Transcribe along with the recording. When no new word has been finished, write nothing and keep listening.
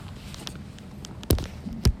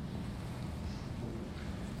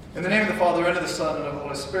In the name of the Father, and of the Son, and of the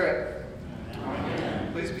Holy Spirit.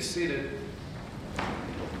 Amen. Please be seated.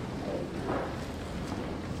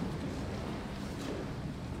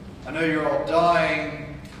 I know you're all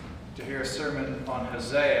dying to hear a sermon on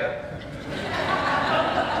Hosea.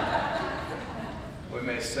 We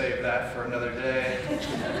may save that for another day.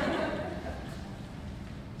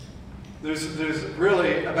 There's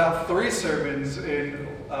really about 3 sermons in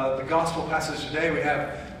the gospel passage today. We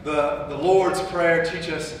have the Lord's Prayer, teach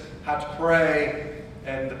us how to pray,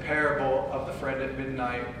 and the parable of the friend at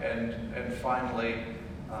midnight, and finally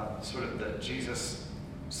sort of the Jesus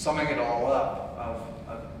summing it all up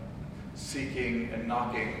of seeking and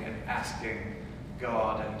knocking and asking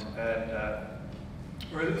God, and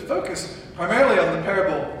we're focused primarily on the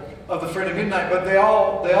parable of the friend at midnight, but they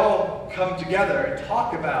all come together and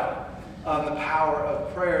talk about the power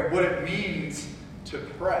of prayer, what it means to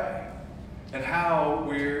pray, and how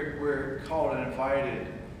we're called and invited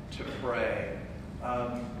to pray.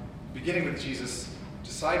 Beginning with Jesus'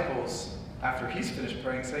 disciples, after he's finished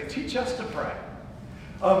praying, say, teach us to pray.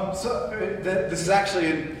 This is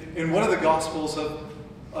actually in one of the Gospels of,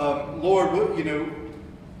 Lord,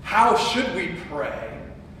 how should we pray?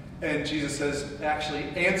 And Jesus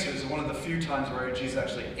answers, one of the few times where Jesus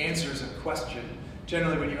actually answers a question.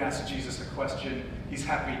 Generally, when you ask Jesus a question, he's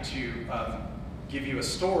happy to give you a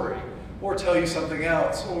story or tell you something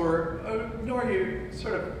else, or ignore you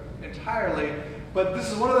sort of entirely. But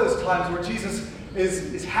this is one of those times where Jesus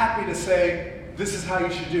is happy to say, this is how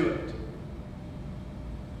you should do it.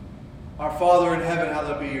 Our Father in heaven,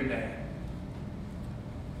 hallowed be your name.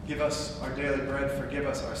 Give us our daily bread, forgive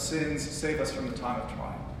us our sins, save us from the time of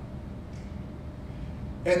trial.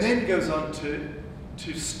 And then goes on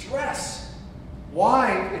to stress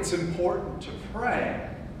why it's important to pray,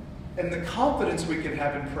 and the confidence we can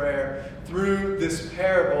have in prayer through this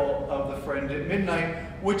parable of the friend at midnight,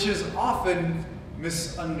 which is often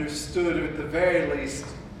misunderstood, or at the very least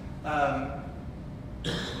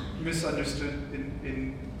misunderstood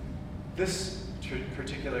in this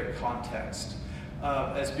particular context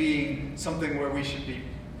as being something where we should be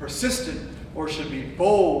persistent or should be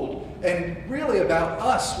bold, and really about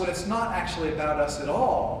us, when it's not actually about us at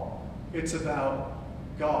all. It's about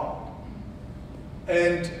God.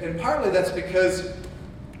 And partly that's because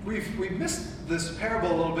we've missed this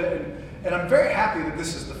parable a little bit, and I'm very happy that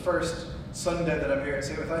this is the first Sunday that I'm here at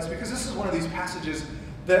St. Matthias, because this is one of these passages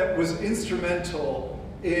that was instrumental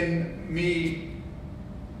in me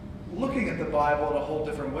looking at the Bible in a whole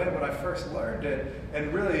different way when I first learned it,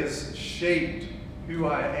 and really has shaped who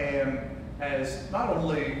I am as not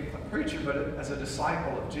only a preacher, but as a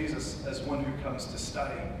disciple of Jesus, as one who comes to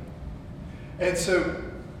study. And so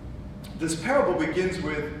this parable begins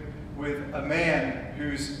with a man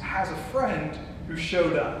who has a friend who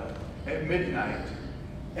showed up at midnight,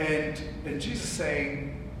 and Jesus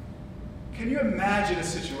saying, can you imagine a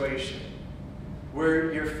situation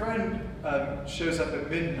where your friend shows up at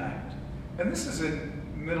midnight? And this is in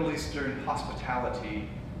Middle Eastern hospitality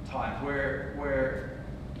time, where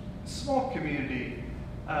small community,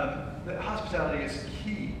 that hospitality is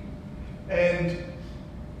key. And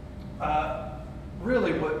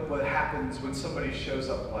really what happens when somebody shows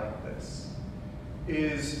up like this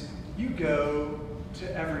is you go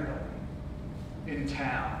to everybody in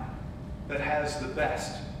town that has the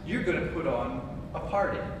best. You're going to put on a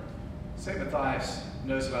party. St. Matthias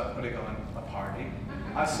knows about putting on a party.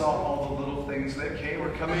 I saw all the little things that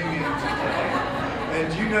were coming in today.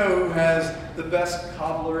 And you know who has the best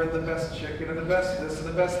cobbler and the best chicken and the best this and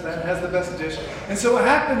the best that, has the best dish. And so what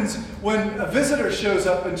happens when a visitor shows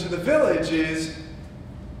up into the village is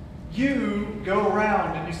you go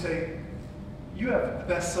around and you say, you have the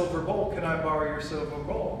best silver bowl, can I borrow your silver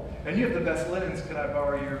bowl? And you have the best linens, can I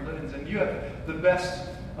borrow your linens? And you have the best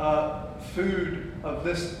food of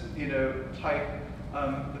this type,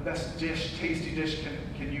 the best dish, tasty dish,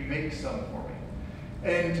 can you make some for me?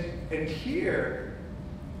 And here,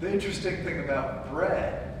 the interesting thing about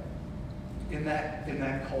bread in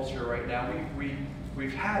that culture right now,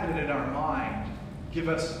 we've had it in our mind, give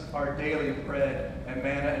us our daily bread and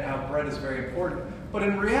manna, and how bread is very important. But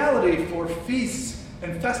in reality, for feasts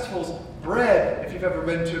and festivals, bread, if you've ever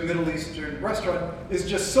been to a Middle Eastern restaurant, is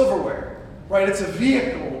just silverware, right? It's a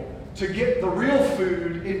vehicle to get the real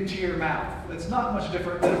food into your mouth. It's not much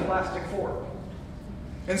different than a plastic fork.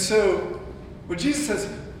 And so, when Jesus says,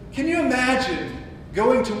 can you imagine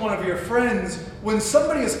going to one of your friends when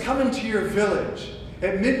somebody is coming to your village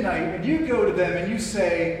at midnight, and you go to them and you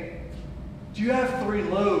say, do you have 3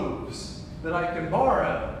 loaves that I can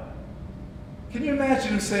borrow? Can you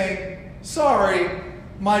imagine him saying, sorry,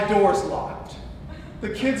 my door's locked. The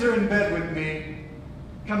kids are in bed with me.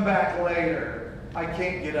 Come back later. I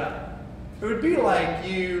can't get up. It would be like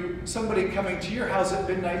somebody coming to your house at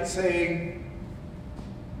midnight saying,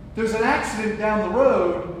 there's an accident down the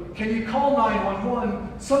road. Can you call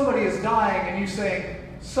 911? Somebody is dying. And you saying,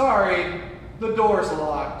 sorry, the door's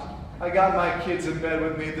locked. I got my kids in bed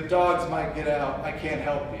with me. The dogs might get out. I can't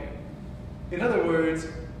help you. In other words,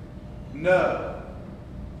 no.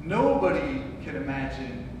 Nobody can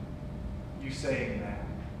imagine you saying that.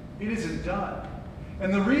 It isn't done.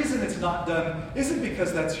 And the reason it's not done isn't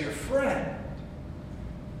because that's your friend,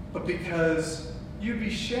 but because you'd be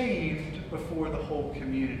shamed before the whole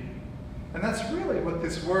community. And that's really what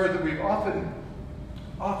this word that we've often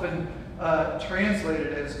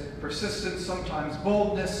translated as persistence, sometimes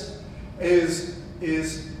boldness, is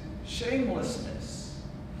shamelessness.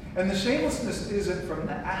 And the shamelessness isn't from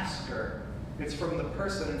the asker, it's from the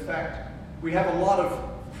person. In fact, we have a lot of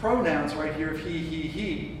pronouns right here of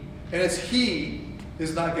he. And it's he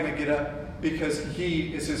is not going to get up because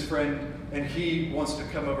he is his friend and he wants to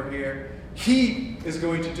come over here. He is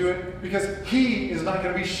going to do it because he is not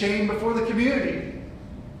going to be shamed before the community.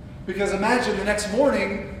 Because imagine the next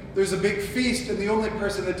morning there's a big feast and the only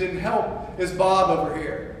person that didn't help is Bob over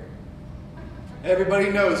here. Everybody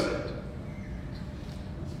knows it.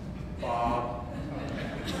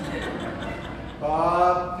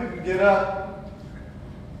 Bob didn't get up.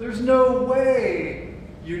 There's no way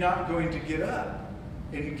you're not going to get up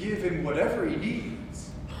and give him whatever he needs.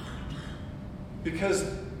 Because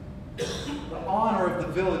the honor of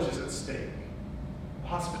the village is at stake. The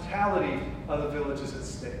hospitality of the village is at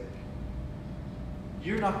stake.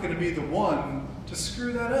 You're not going to be the one to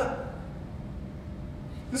screw that up.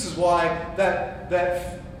 This is why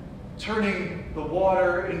that turning the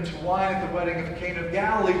water into wine at the wedding of Cana of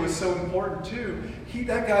Galilee was so important too.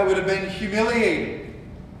 That guy would have been humiliated.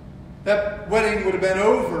 That wedding would have been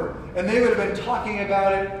over, and they would have been talking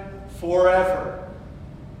about it forever.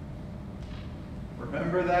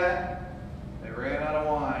 Remember that? They ran out of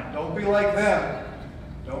wine. Don't be like them.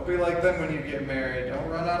 Don't be like them when you get married. Don't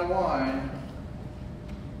run out of wine.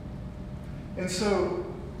 And so,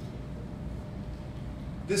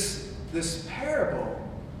 this parable,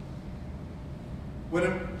 when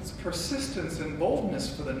it's persistence and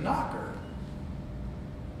boldness for the knocker,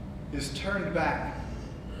 is turned back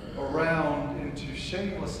around into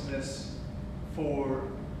shamelessness for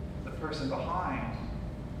the person behind,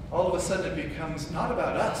 all of a sudden it becomes not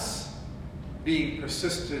about us being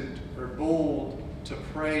persistent or bold to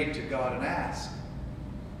pray to God and ask,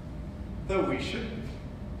 though we shouldn't.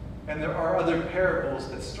 And there are other parables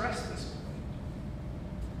that stress this point.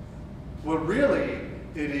 What really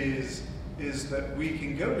it is that we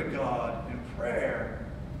can go to God in prayer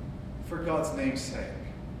for God's name's sake.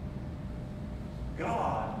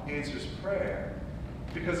 God answers prayer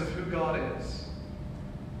because of who God is.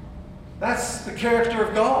 That's the character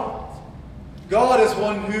of God. God is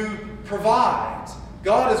one who provides.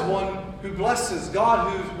 God is one who blesses.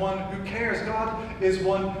 God is one who cares. God is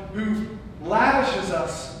one who lavishes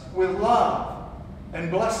us with love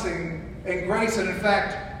and blessing and grace. And in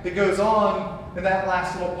fact, it goes on in that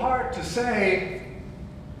last little part to say,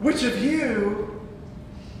 which of you,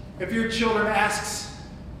 if your children asks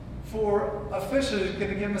for a fish, you're going to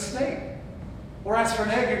give them a snake? Or ask for an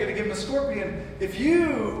egg, you're going to give them a scorpion? If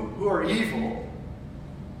you, who are evil,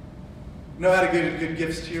 know how to give good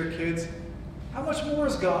gifts to your kids, how much more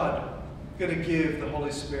is God going to give the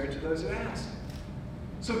Holy Spirit to those who ask?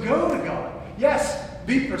 So go to God. Yes,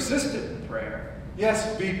 be persistent in prayer.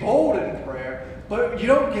 Yes, be bold in prayer. But you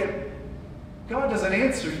don't God doesn't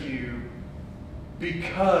answer you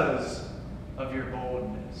because of your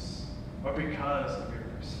boldness or because of your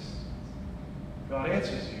persistence. God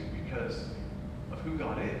answers you because of who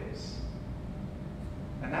God is.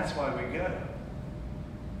 And that's why we go.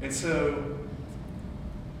 And so,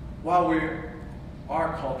 while we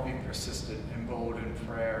are called to be persistent and bold in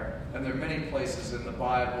prayer, and there are many places in the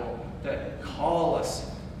Bible that call us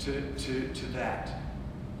to that.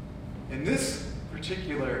 In this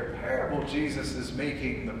particular parable, Jesus is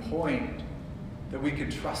making the point that we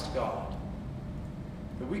can trust God.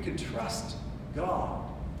 That we can trust God.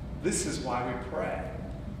 This is why we pray.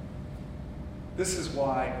 This is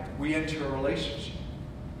why we enter a relationship.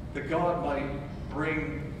 That God might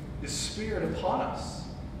bring His Spirit upon us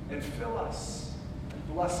and fill us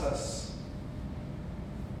and bless us.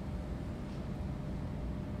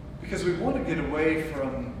 Because we want to get away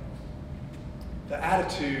from the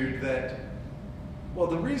attitude that, well,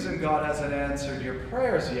 the reason God hasn't answered your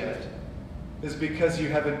prayers yet is because you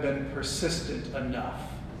haven't been persistent enough.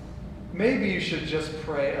 Maybe you should just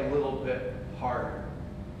pray a little bit harder.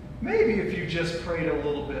 Maybe if you just prayed a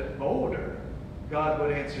little bit bolder, God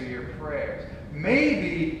would answer your prayers.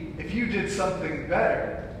 Maybe if you did something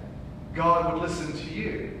better, God would listen to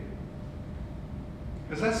you.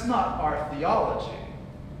 Because that's not our theology.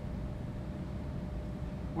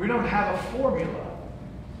 We don't have a formula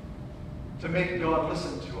to make God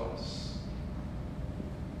listen to us.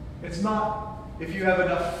 It's not if you have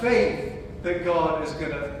enough faith that God is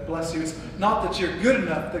going to bless you. It's not that you're good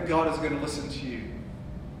enough that God is going to listen to you.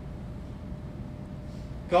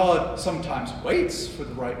 God sometimes waits for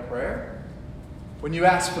the right prayer. When you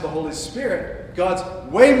ask for the Holy Spirit, God's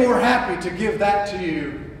way more happy to give that to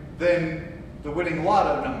you than the winning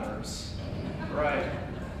lotto numbers. Right?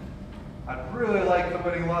 I'd really like the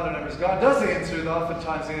winning lotto numbers. God does answer, though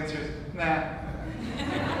oftentimes the answer is, nah,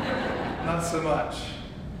 not so much.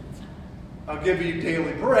 I'll give you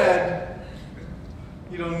daily bread.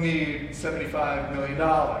 You don't need $75 million.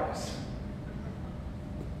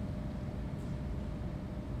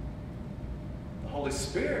 The Holy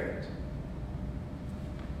Spirit,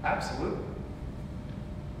 absolutely.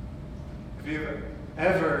 If you've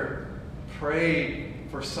ever prayed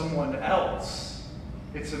for someone else,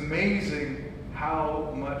 it's amazing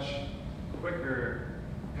how much quicker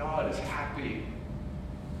God is happy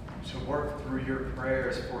to work through your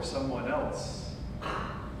prayers for someone else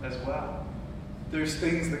as well. There's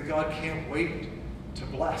things that God can't wait to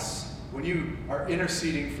bless. When you are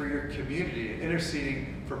interceding for your community,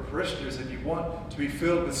 interceding for parishioners, and you want to be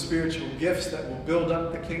filled with spiritual gifts that will build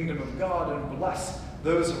up the kingdom of God and bless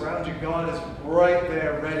those around you, God is right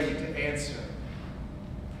there ready to answer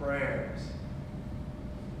prayers.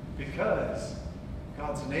 Because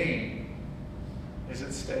God's name is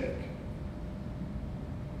at stake.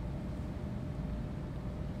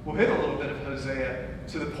 We'll hit a little bit of Hosea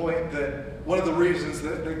to the point that one of the reasons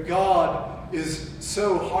that God is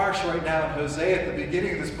so harsh right now in Hosea at the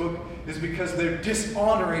beginning of this book is because they're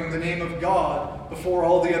dishonoring the name of God before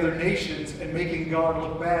all the other nations and making God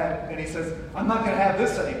look bad. And he says, I'm not going to have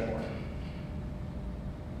this anymore.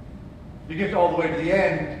 You get all the way to the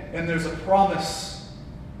end, and there's a promise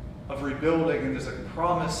of rebuilding, and there's a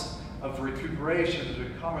promise of recuperation, there's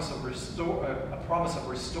a promise of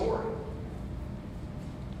restoring.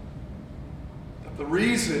 But the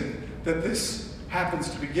reason that this happens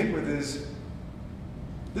to begin with is,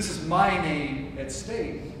 this is my name at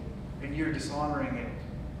stake, and you're dishonoring it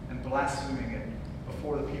and blaspheming it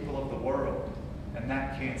before the people of the world, and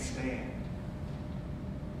that can't stand.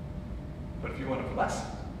 But if you want to bless it,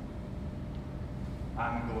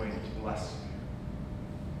 I'm going to bless you.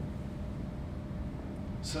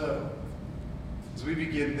 So, as we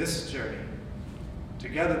begin this journey,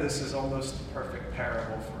 together this is almost a perfect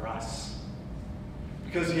parable for us.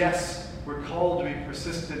 Because yes, we're called to be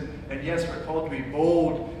persistent, and yes, we're called to be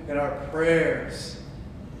bold in our prayers.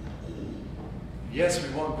 Yes,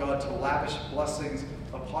 we want God to lavish blessings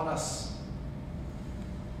upon us,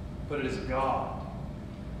 but it is God,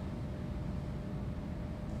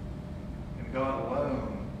 and God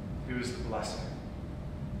alone, who is the blessing.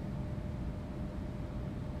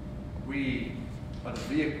 We are the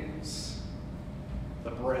vehicles,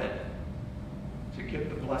 the bread, to get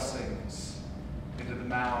the blessings into the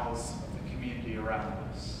mouths of the community around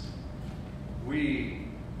us. We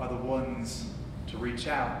are the ones to reach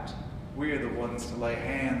out. We are the ones to lay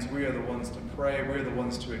hands. We are the ones to pray. We are the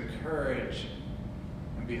ones to encourage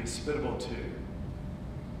and be hospitable to.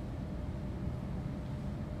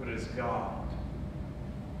 But it is God.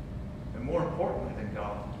 And more importantly than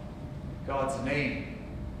God, God's name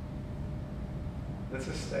that's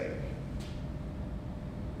at stake.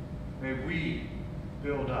 May we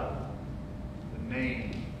build up the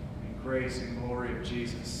name and grace and glory of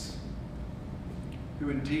Jesus, who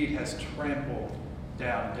indeed has trampled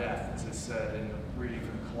down death, as it said in the reading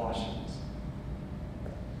from Colossians,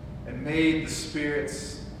 and made the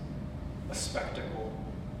spirits a spectacle,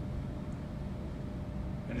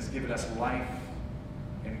 and has given us life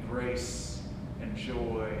and grace and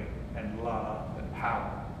joy and love and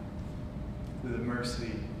power through the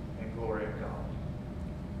mercy and glory of God.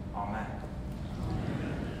 Amen.